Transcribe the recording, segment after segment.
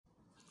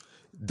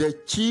the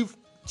chief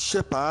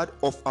shepherd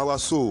of our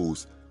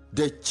souls,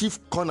 the chief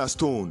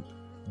cornerstone,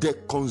 the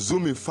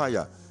consuming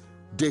fire,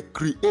 the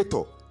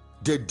creator,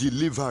 the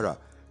deliverer,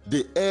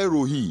 the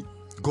Elohim,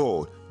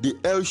 God, the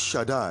El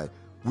Shaddai.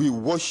 We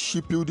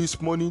worship you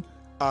this morning,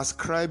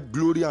 ascribe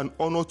glory and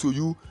honor to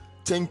you.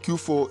 Thank you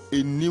for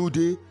a new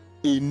day,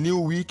 a new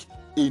week,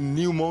 a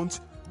new month.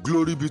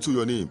 Glory be to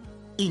your name.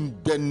 In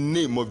the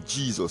name of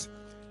Jesus.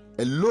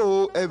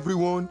 Hello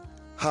everyone.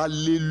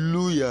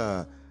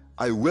 Hallelujah.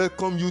 I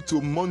welcome you to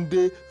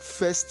Monday,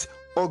 1st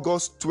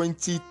August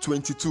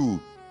 2022.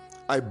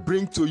 I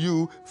bring to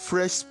you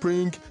Fresh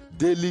Spring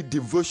Daily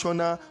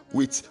Devotional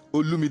with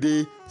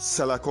Olumide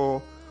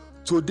Salako.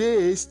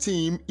 Today's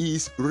theme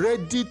is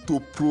Ready to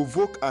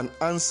Provoke an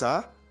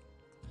Answer.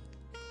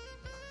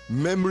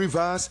 Memory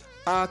verse,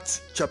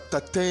 Acts chapter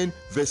 10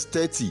 verse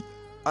 30.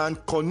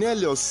 And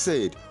Cornelius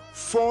said,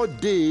 4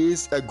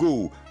 days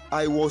ago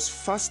I was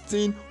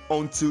fasting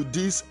until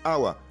this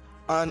hour,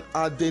 and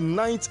at the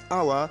 9th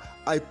hour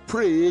I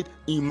prayed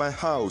in my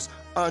house,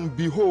 and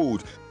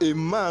behold, a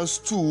man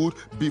stood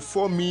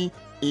before me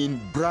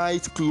in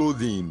bright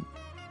clothing.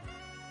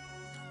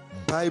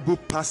 Bible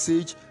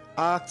passage,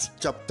 Acts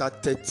chapter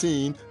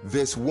 13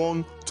 verse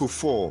 1 to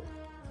 4.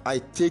 I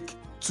take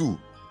 2.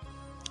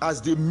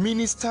 As they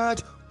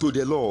ministered to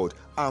the Lord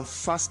and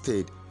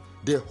fasted,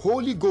 the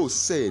Holy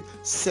Ghost said,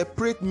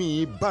 separate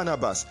me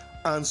Barnabas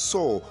and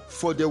Saul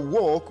for the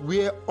work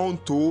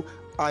whereunto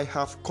I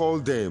have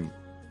called them.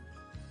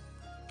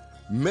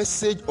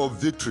 Message of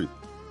victory.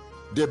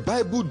 The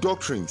Bible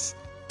doctrines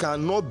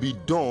cannot be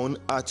done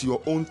at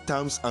your own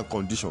terms and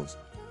conditions.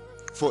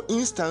 For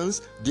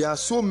instance, there are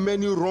so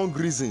many wrong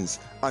reasons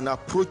and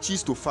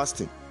approaches to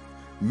fasting.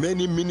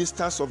 Many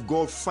ministers of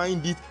God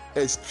find it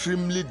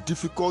extremely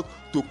difficult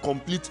to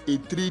complete a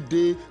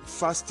 3-day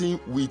fasting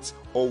with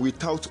or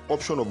without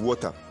option of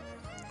water.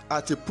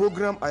 At a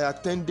program I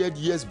attended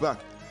years back,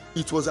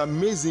 it was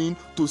amazing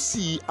to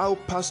see how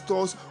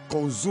pastors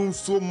consume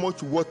so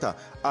much water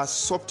as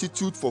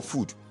substitute for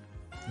food.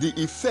 The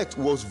effect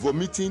was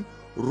vomiting,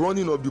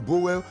 running of the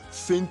bowel,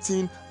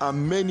 fainting,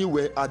 and many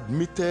were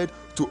admitted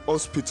to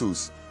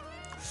hospitals.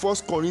 1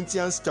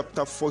 Corinthians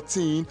chapter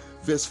 14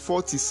 verse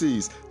 40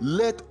 says,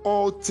 let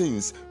all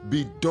things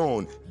be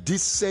done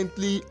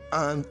decently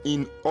and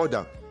in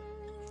order.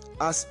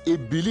 As a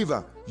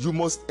believer, you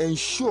must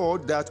ensure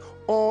that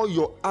all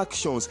your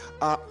actions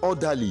are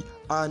orderly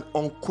and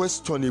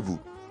unquestionable.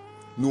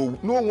 No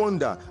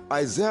wonder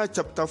Isaiah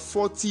chapter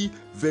 40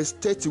 verse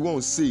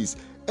 31 says,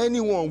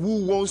 anyone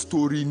who wants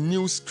to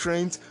renew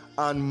strength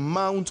and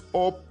mount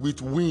up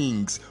with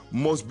wings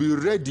must be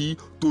ready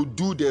to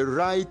do the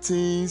right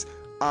things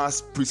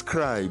as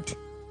prescribed.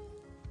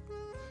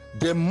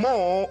 The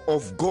more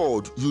of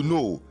God you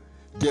know,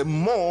 the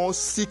more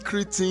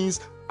secret things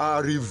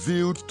are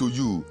revealed to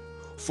you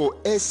for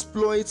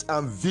exploits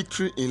and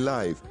victory in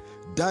life.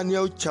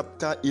 Daniel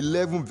chapter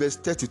 11 verse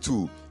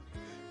 32.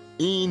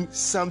 In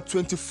Psalm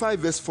 25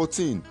 verse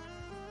 14.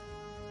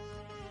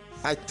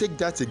 I take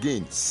that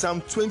again.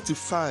 Psalm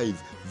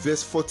 25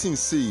 verse 14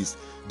 says,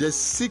 the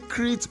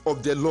secret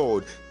of the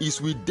Lord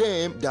is with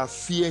them that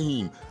fear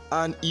him,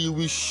 and he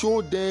will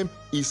show them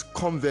his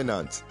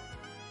covenant.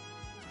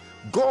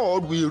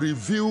 God will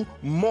reveal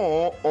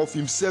more of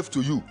himself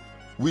to you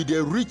with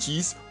the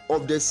riches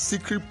of the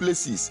secret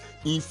places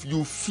if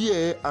you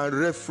fear and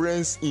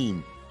reference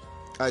him.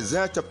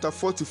 Isaiah chapter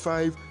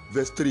 45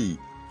 verse 3.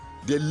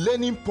 The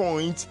learning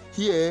points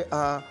here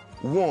are: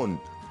 1.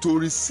 To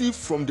receive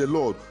from the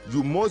Lord,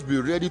 you must be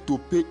ready to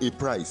pay a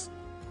price.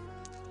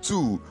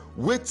 2.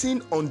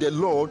 Waiting on the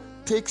Lord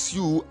takes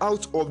you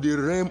out of the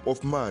realm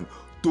of man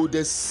to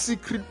the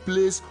secret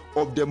place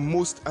of the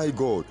Most High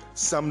God.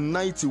 Psalm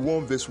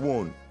 91 verse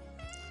 1.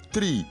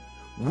 3.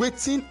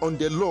 Waiting on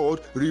the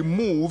Lord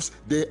removes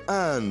the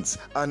hands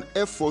and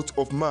effort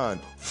of man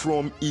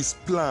from his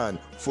plan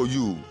for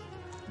you.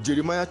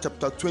 Jeremiah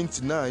chapter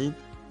 29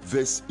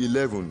 verse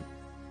 11.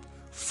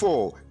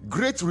 4.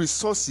 Great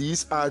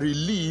resources are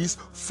released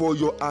for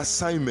your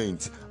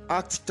assignment.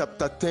 Acts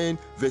chapter 10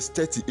 verse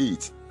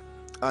 38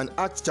 and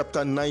Acts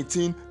chapter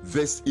 19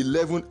 verse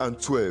 11 and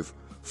 12.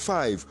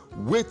 5.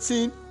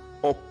 Waiting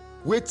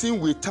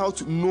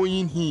without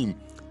knowing him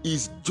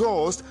is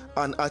just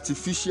an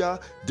artificial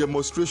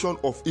demonstration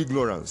of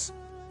ignorance.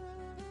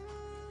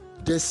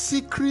 The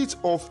secret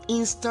of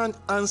instant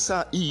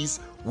answer is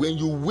when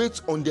you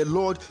wait on the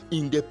Lord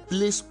in the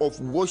place of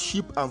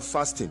worship and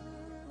fasting.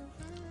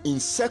 In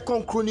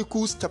 2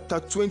 Chronicles chapter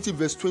 20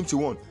 verse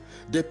 21,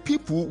 the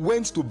people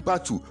went to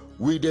battle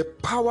with the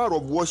power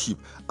of worship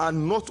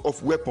and not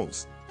of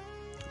weapons.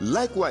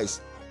 Likewise,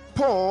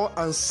 Paul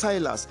and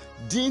Silas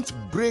didn't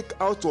break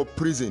out of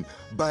prison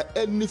by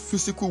any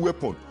physical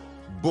weapon,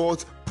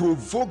 but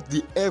provoked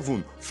the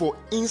heaven for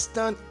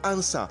instant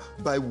answer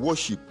by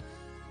worship.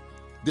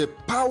 The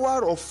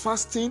power of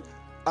fasting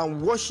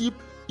and worship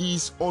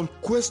is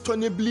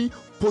unquestionably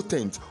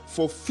potent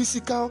for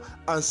physical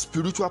and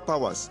spiritual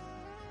powers.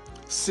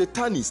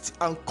 Satanists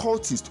and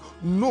cultists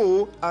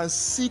know and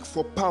seek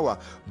for power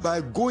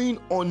by going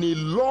on a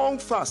long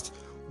fast,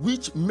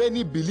 which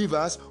many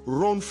believers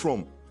run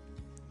from.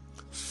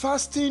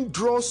 Fasting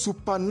draws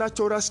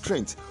supernatural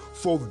strength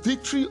for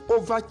victory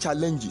over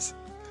challenges.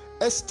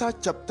 Esther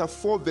chapter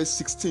 4 verse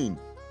 16.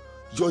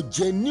 Your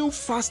genuine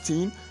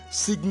fasting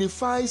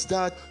signifies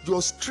that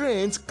your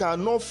strength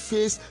cannot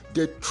face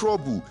the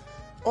trouble.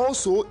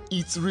 Also,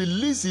 it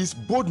releases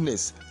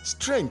boldness,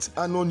 strength,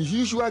 and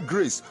unusual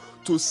grace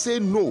to say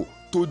no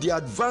to the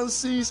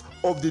advances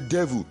of the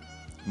devil.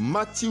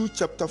 Matthew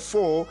chapter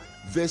 4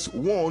 verse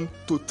 1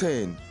 to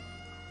 10.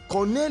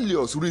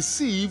 Cornelius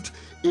received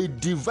a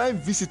divine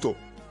visitor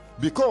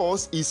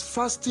because his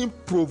fasting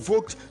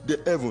provoked the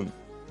heaven.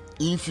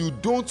 If you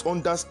don't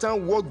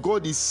understand what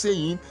God is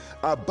saying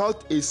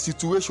about a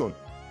situation,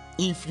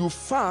 if you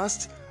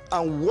fast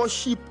and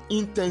worship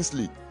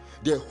intensely,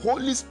 the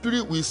Holy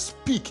Spirit will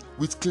speak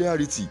with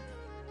clarity.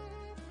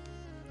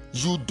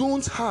 You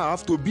don't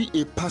have to be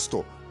a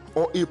pastor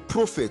or a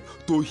prophet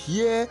to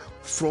hear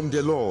from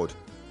the Lord.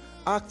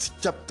 Acts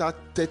chapter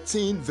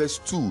 13 verse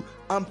 2,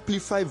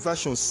 Amplified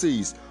Version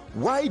says,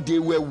 while they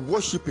were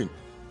worshiping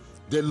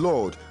the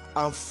Lord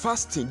and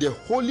fasting, the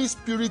Holy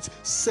Spirit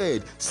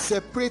said,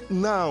 separate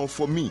now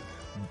for me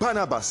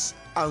Barnabas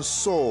and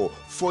Saul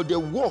for the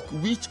work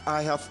which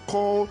I have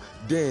called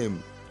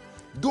them.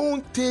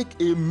 Don't take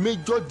a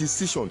major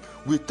decision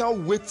without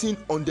waiting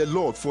on the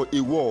Lord for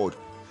a word.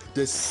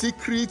 The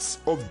secrets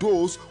of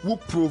those who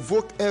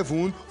provoke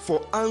heaven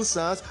for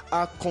answers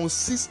are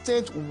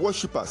consistent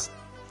worshipers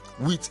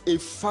with a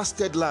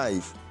fasted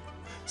life.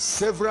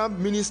 Several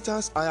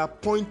ministers are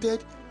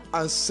appointed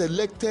and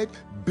selected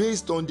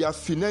based on their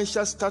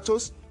financial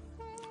status,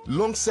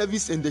 long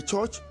service in the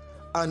church,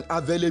 and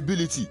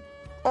availability.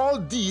 All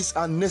these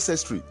are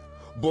necessary,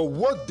 but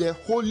what the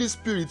Holy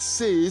Spirit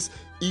says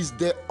is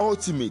the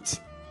ultimate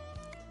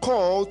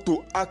call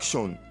to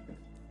action.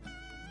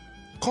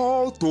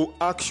 Call to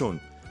action.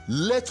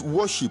 Let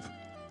worship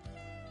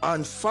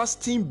and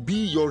fasting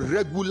be your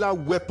regular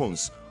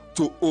weapons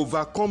to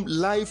overcome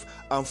life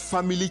and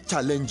family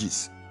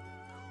challenges.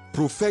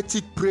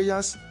 Prophetic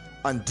prayers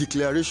and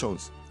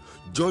declarations.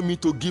 Join me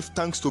to give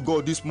thanks to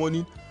God this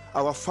morning.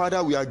 Our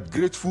Father, we are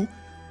grateful.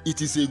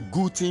 It is a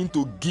good thing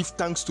to give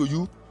thanks to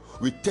you.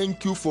 We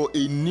thank you for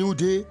a new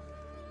day,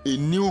 a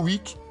new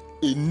week,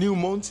 a new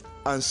month,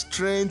 and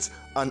strength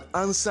and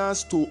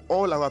answers to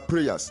all our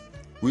prayers.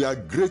 We are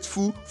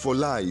grateful for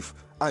life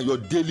and your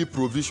daily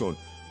provision.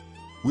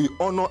 We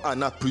honor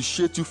and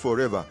appreciate you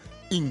forever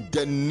in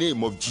the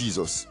name of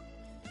Jesus.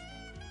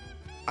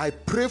 I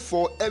pray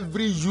for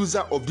every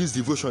user of this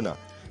devotional.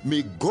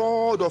 May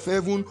God of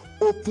heaven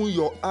open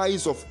your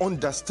eyes of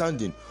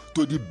understanding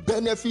to the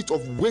benefit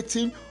of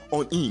waiting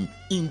on Him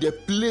in the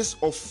place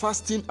of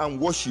fasting and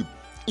worship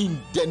in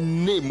the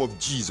name of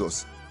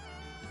Jesus.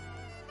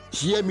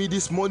 Hear me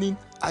this morning.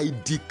 I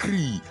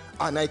decree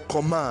and I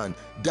command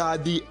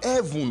that the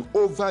heaven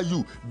over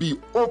you be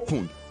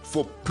opened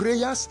for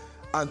prayers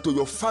and to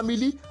your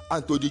family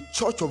and to the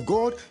church of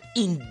God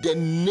in the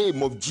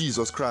name of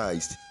Jesus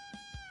Christ.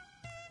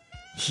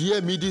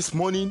 Hear me this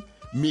morning.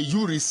 May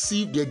you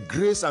receive the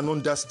grace and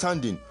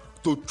understanding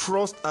to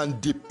trust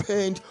and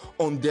depend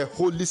on the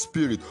Holy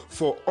Spirit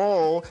for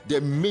all the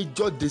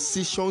major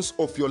decisions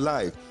of your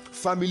life,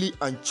 family,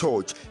 and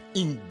church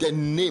in the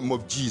name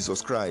of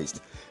Jesus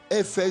Christ.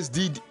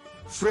 FSD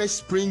Fresh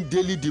Spring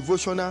Daily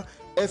Devotional.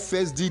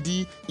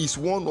 FSDD is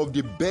one of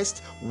the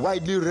best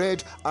widely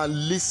read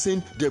and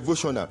listened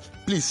devotional.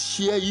 Please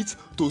share it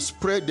to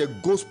spread the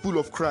gospel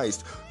of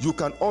Christ. You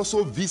can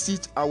also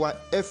visit our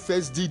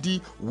FSDD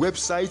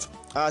website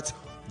at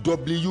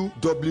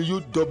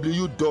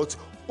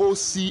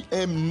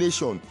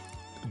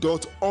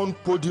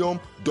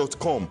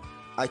www.ocmnation.onpodium.com.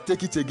 I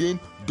take it again,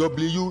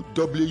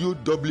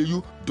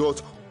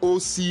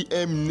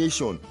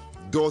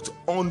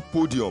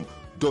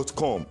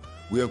 www.ocmnation.onpodium.com.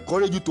 We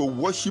encourage you to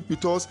worship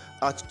with us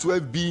at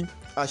 12B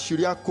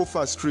Ashiria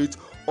Kofa Street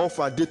off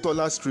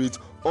Adetola Street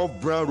off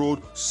Brown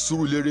Road,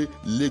 Surulere,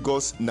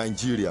 Lagos,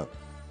 Nigeria.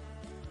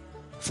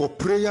 For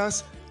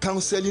prayers,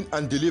 counseling,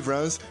 and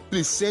deliverance,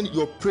 please send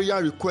your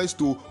prayer request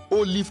to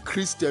Olive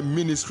Christian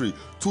Ministry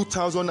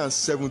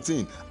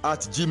 2017 at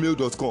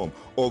gmail.com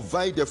or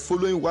via the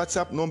following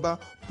WhatsApp number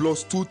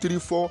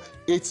 +234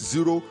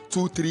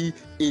 8023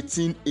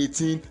 18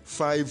 18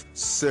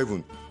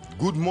 57.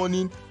 Good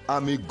morning,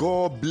 and may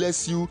God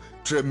bless you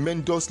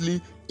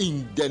tremendously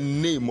in the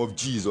name of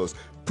Jesus.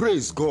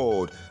 Praise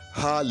God.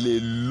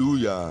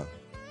 Hallelujah.